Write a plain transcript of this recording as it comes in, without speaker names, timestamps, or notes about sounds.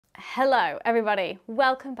Hello everybody,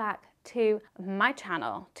 welcome back to my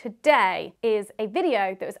channel. Today is a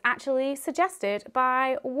video that was actually suggested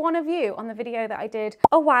by one of you on the video that I did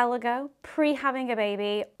a while ago, pre-having a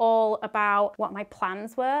baby, all about what my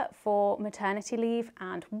plans were for maternity leave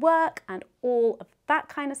and work and all of that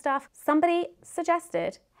kind of stuff. Somebody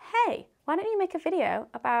suggested, hey, why don't you make a video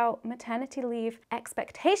about maternity leave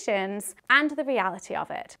expectations and the reality of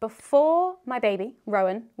it? Before my baby,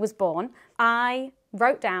 Rowan, was born, I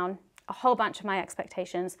wrote down a whole bunch of my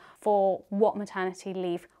expectations for what maternity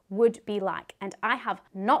leave would be like. And I have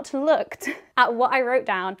not looked at what I wrote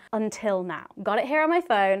down until now. Got it here on my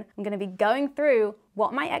phone. I'm going to be going through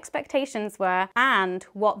what my expectations were and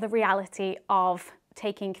what the reality of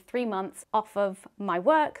taking 3 months off of my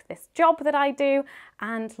work, this job that I do,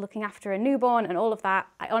 and looking after a newborn and all of that.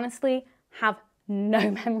 I honestly have no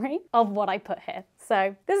memory of what I put here.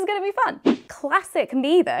 So this is gonna be fun. Classic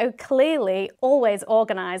me though, clearly always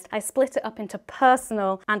organized. I split it up into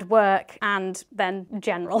personal and work and then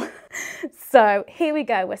general. So here we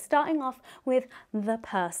go. We're starting off with the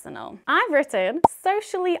personal. I've written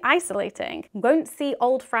socially isolating, won't see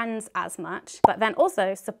old friends as much, but then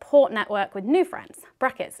also support network with new friends,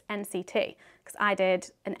 brackets NCT. Because I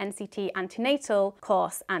did an NCT antenatal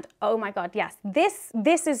course and oh my God, yes,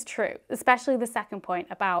 this is true, especially the second point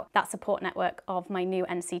about that support network of my new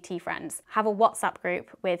NCT friends. Have a WhatsApp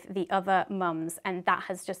group with the other mums and that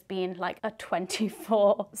has just been like a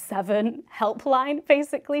 24/7 helpline,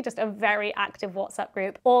 basically, just a very active WhatsApp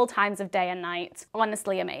group, all times of day and night.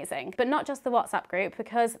 Honestly amazing. But not just the WhatsApp group,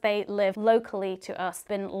 because they live locally to us,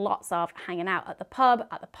 been lots of hanging out at the pub,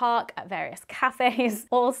 at the park, at various cafes,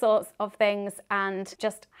 all sorts of things. And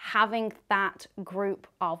just having that group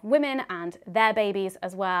of women and their babies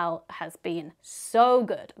as well has been so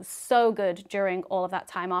good during all of that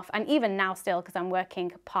time off. And even now still, because I'm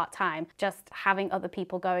working part-time, just having other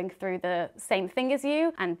people going through the same thing as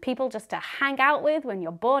you and people just to hang out with when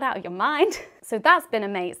you're bored out of your mind. So that's been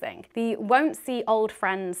amazing. The won't see old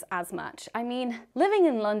friends as much. I mean, living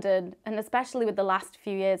in London, and especially with the last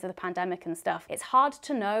few years of the pandemic and stuff, it's hard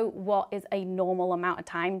to know what is a normal amount of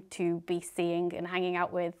time to be seeing and hanging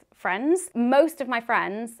out with friends. Most of my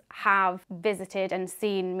friends have visited and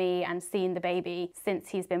seen me and seen the baby since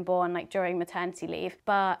he's been born, like during maternity leave.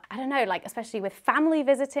 But I don't know, like especially with family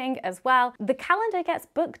visiting as well, the calendar gets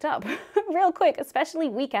booked up real quick, especially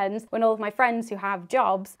weekends when all of my friends who have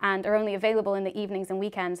jobs and are only available in the evenings and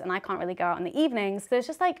weekends and I can't really go out in the evenings. So it's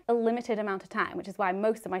just like a limited amount of time, which is why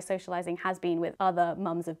most of my socializing has been with other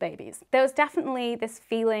mums of babies. There was definitely this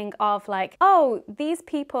feeling of like, oh, these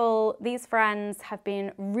people, these friends have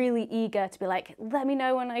been really eager to be like, let me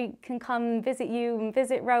know when I can come visit you and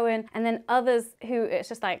visit Rowan. And then others who it's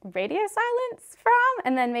just like radio silence from.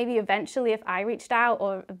 And then maybe eventually if I reached out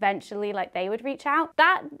or eventually like they would reach out,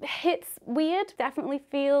 that hits weird, definitely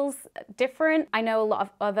feels different. I know a lot of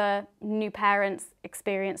other new parents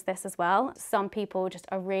experience this as well. Some people just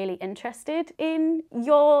are really interested in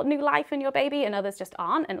your new life and your baby and others just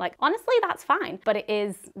aren't. And like, honestly, that's fine. But it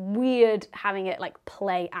is weird having it like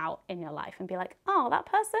play out in your life and be like, oh, that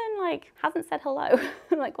person like hasn't said hello.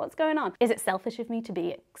 Like, what's going on? Is it selfish of me to be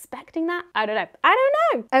expecting that? I don't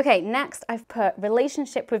know. Okay, next I've put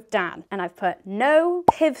relationship with Dan and I've put no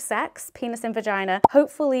PIV sex, penis and vagina,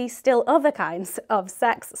 hopefully still other kinds of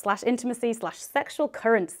sex / intimacy / sexual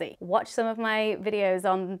currency. Watch some of my videos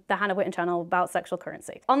on the Hannah Witton channel about sexual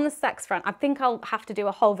currency. On the sex front, I think I'll have to do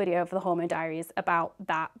a whole video for the Hormone Diaries about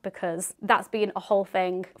that because that's been a whole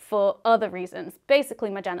thing for other reasons. Basically,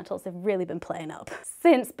 my genitals have really been playing up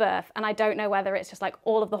since birth, and I don't know whether it's just like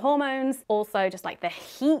all of the hormones, also just like the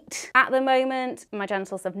heat at the moment. My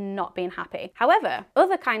genitals have not been happy. However,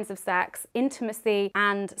 other kinds of sex, intimacy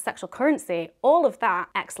and sexual currency, all of that,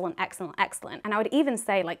 excellent. And I would even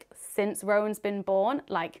say like since Rowan's been born,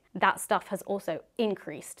 like that stuff has also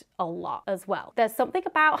increased a lot as well. There's something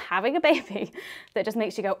about having a baby that just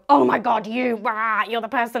makes you go, oh my God, you're the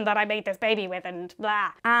person that I made this baby with and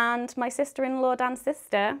blah. And my sister-in-law, Dan's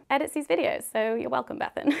sister, edits these videos, so you're welcome,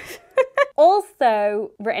 Bethan.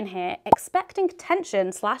 Also written here, expecting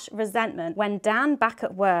tension / resentment when Dan back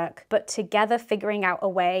at work, but together figuring out a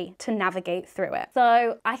way to navigate through it.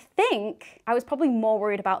 So I think I was probably more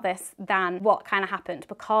worried about this than what kind of happened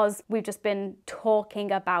because we've just been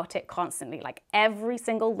talking about it constantly, like every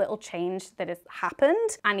single little change that has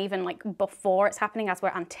happened. And even like before it's happening, as we're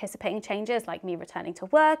anticipating changes, like me returning to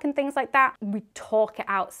work and things like that, we talk it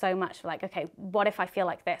out so much like, okay, what if I feel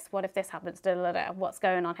like this? What if this happens? What's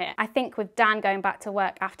going on here? I think with with Dan going back to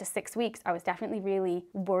work after 6 weeks, I was definitely really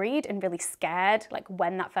worried and really scared, like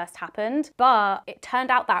when that first happened. But it turned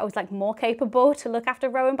out that I was like more capable to look after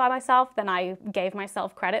Rowan by myself than I gave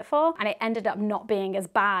myself credit for. And it ended up not being as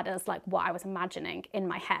bad as like what I was imagining in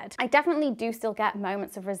my head. I definitely do still get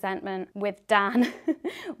moments of resentment with Dan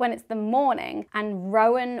when it's the morning and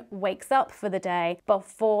Rowan wakes up for the day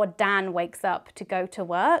before Dan wakes up to go to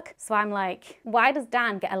work. So I'm like, why does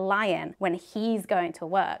Dan get a lie-in when he's going to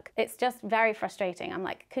work? It's just very frustrating. I'm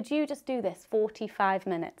like, could you just do this 45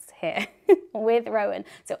 minutes here with Rowan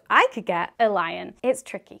so I could get a lie-in? It's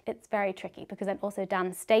tricky. It's very tricky because then also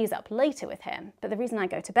Dan stays up later with him. But the reason I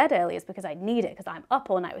go to bed early is because I need it, because I'm up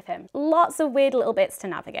all night with him. Lots of weird little bits to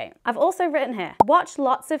navigate. I've also written here, watch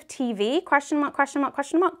lots of TV, question mark, question mark,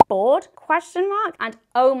 question mark, bored, question mark, and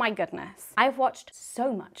oh my goodness, I've watched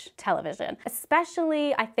so much television,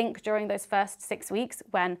 especially I think during those first 6 weeks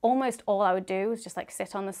when almost all I would do was just like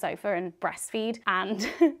sit on the sofa and breastfeed and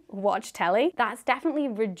watch telly. That's definitely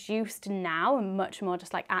reduced now and much more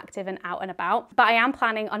just like active and out and about. But I am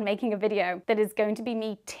planning on making a video that is going to be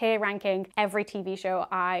me tier ranking every TV show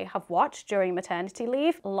I have watched during maternity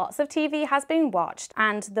leave. Lots of TV has been watched,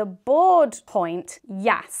 and the bored point,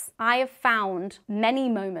 yes, I have found many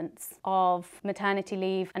moments of maternity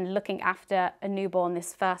leave and looking after a newborn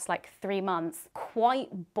this first like 3 months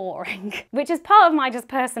quite boring, which is part of my just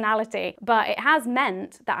personality, but it has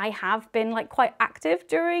meant that I have been like quite active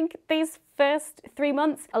during these first 3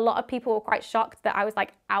 months. A lot of people were quite shocked that I was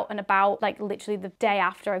like out and about like literally the day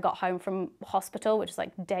after I got home from hospital, which is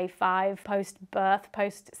like day 5 post-birth,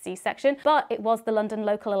 post-C-section. But it was the London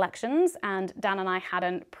local elections and Dan and I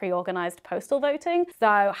hadn't pre-organised postal voting,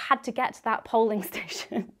 so had to get to that polling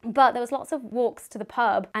station. But there was lots of walks to the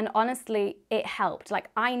pub and honestly it helped. Like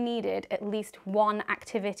I needed at least one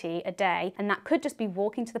activity a day, and that could just be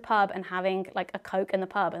walking to the pub and having like a Coke in the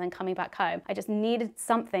pub and then coming back home. I just needed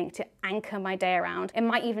something to anchor my day around. It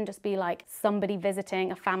might even just be like somebody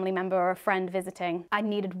visiting, a family member or a friend visiting. I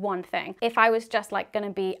needed one thing. If I was just like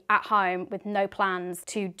gonna be at home with no plans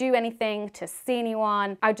to do anything, to see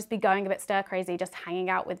anyone, I'd just be going a bit stir crazy, just hanging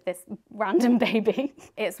out with this random baby.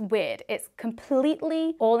 It's weird. It's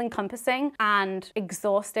completely all-encompassing and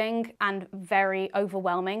exhausting and very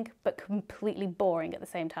overwhelming, but completely boring at the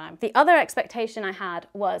same time. The other expectation I had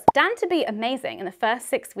was Dan to be amazing in the first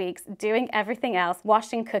 6 weeks, doing everything else,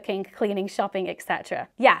 washing, cooking, cleaning, shopping, etc.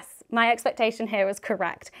 Yes, my expectation here was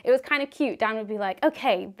correct. It was kind of cute. Dan would be like,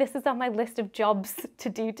 okay, this is on my list of jobs to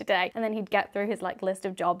do today. And then he'd get through his like list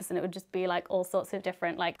of jobs and it would just be like all sorts of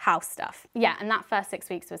different like house stuff. Yeah, and that first 6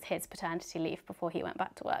 weeks was his paternity leave before he went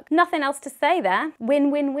back to work. Nothing else to say there.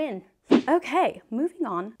 Win, win, win. Okay, moving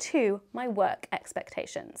on to my work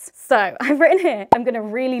expectations. So I've written here, I'm gonna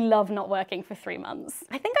really love not working for 3 months.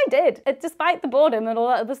 I think I did, despite the boredom and all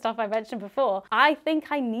that other stuff I mentioned before. I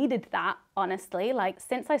think I needed that, honestly. Like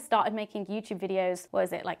since I started making YouTube videos,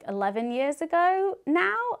 was it like 11 years ago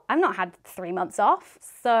now? I've not had 3 months off.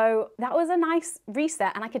 So that was a nice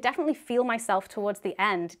reset, and I could definitely feel myself towards the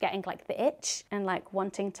end getting like the itch and like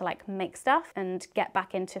wanting to like make stuff and get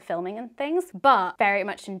back into filming and things, but very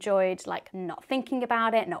much enjoyed like not thinking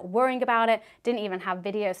about it, not worrying about it, didn't even have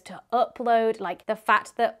videos to upload. Like the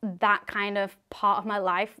fact that that kind of part of my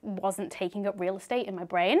life wasn't taking up real estate in my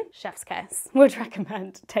brain, chef's kiss. Would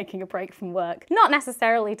recommend taking a break from work. Not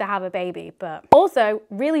necessarily to have a baby, but also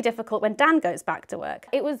really difficult when Dan goes back to work.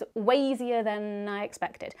 It was way easier than I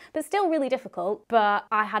expected, but still really difficult. But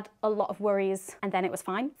I had a lot of worries and then it was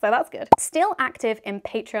fine, so that's good. Still active in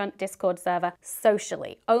Patreon Discord server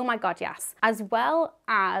socially. Oh my God, yes. As well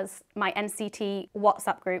as my NCT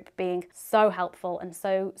WhatsApp group being so helpful and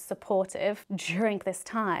so supportive during this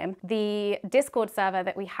time. The Discord server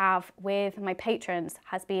that we have with my patrons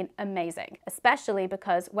has been amazing, especially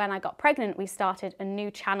because when I got pregnant, we started a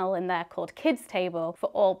new channel in there called Kids Table for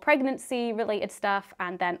all pregnancy related stuff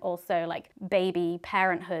and then also like baby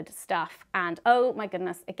parenthood stuff. And oh my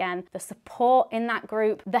goodness, again, the support in that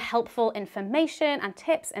group, the helpful information and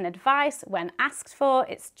tips and advice when asked for,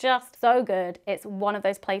 it's just so good. It's one of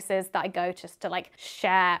those places that I go just to like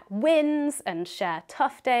share wins and share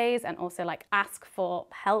tough days and also like ask for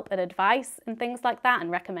help and advice and things like that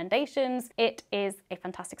and recommendations. It is a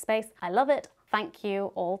fantastic space. I love it thank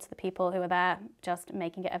you all to the people who were there, just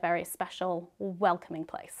making it a very special, welcoming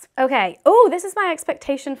place. Okay, oh, this is my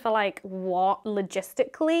expectation for like what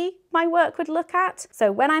logistically my work would look at.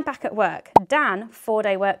 So when I'm back at work, Dan,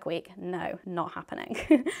 4-day work week. No, not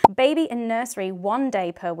happening. Baby in nursery 1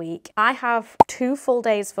 day per week. I have 2 full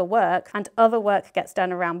days for work and other work gets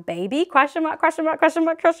done around baby, question mark, question mark, question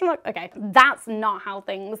mark, question mark. Okay, that's not how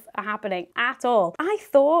things are happening at all. I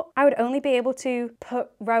thought I would only be able to put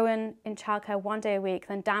Rowan in childcare 1 day a week,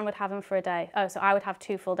 then Dan would have him for a day. Oh, so I would have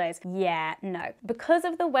 2 full days. Yeah, no. Because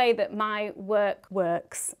of the way that my work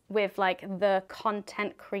works with like the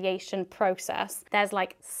content creation process, there's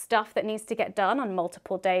like stuff that needs to get done on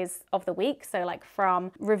multiple days of the week. So like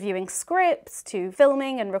from reviewing scripts to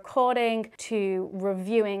filming and recording to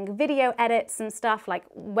reviewing video edits and stuff, like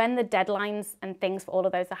when the deadlines and things for all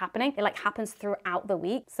of those are happening, it like happens throughout the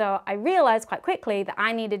week. So I realized quite quickly that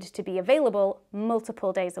I needed to be available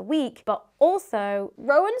multiple days a week, but also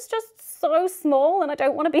Rowan's just so small and I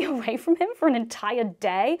don't want to be away from him for an entire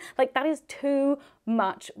day. Like that is too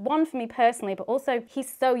much. One, for me personally, but also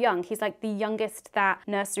he's so young. He's like the youngest that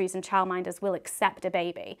nurseries and childminders will accept a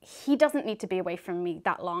baby. He doesn't need to be away from me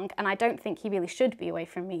that long, and I don't think he really should be away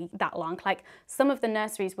from me that long. Like some of the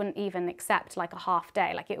nurseries wouldn't even accept like a half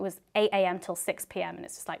day. Like it was 8 a.m. till 6 p.m. and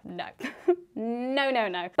it's just like, no. No, no,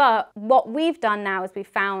 no. But what we've done now is we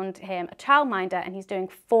found him a childminder and he's doing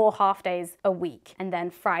 4 half days a week. And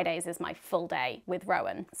then Fridays is my full day with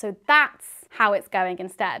Rowan. So that's how it's going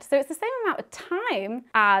instead. So it's the same amount of time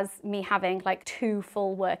as me having like 2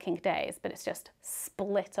 full working days, but it's just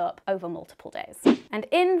split up over multiple days. And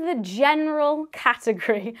in the general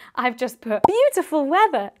category, I've just put beautiful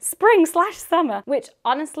weather, spring/summer, which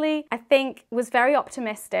honestly, I think was very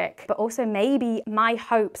optimistic, but also maybe my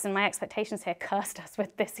hopes and my expectations here cursed us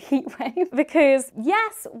with this heat wave. Because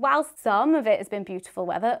yes, whilst some of it has been beautiful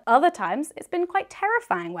weather, other times it's been quite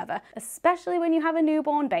terrifying weather, especially when you have a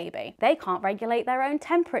newborn baby. They can't regulate their own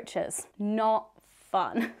temperatures. Not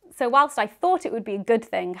fun. So whilst I thought it would be a good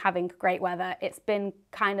thing having great weather, it's been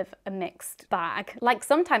kind of a mixed bag. Like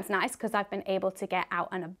sometimes nice because I've been able to get out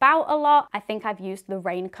and about a lot. I think I've used the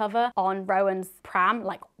rain cover on Rowan's pram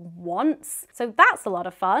like once. So that's a lot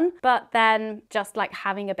of fun. But then just like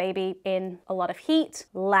having a baby in a lot of heat,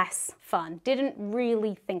 less fun. Didn't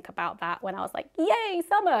really think about that when I was like, yay,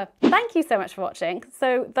 summer. Thank you so much for watching.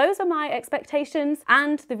 So those are my expectations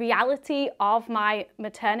and the reality of my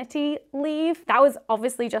maternity leave. That was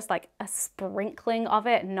obviously just like a sprinkling of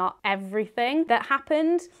it, not everything that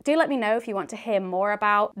happened. Do let me know if you want to hear more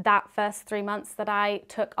about that first 3 months that I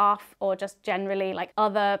took off, or just generally like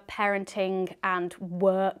other parenting and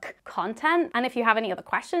work content. And if you have any other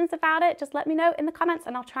questions about it, just let me know in the comments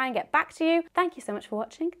and I'll try and get back to you. Thank you so much for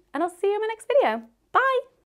watching and I'll see you in my next video. Bye!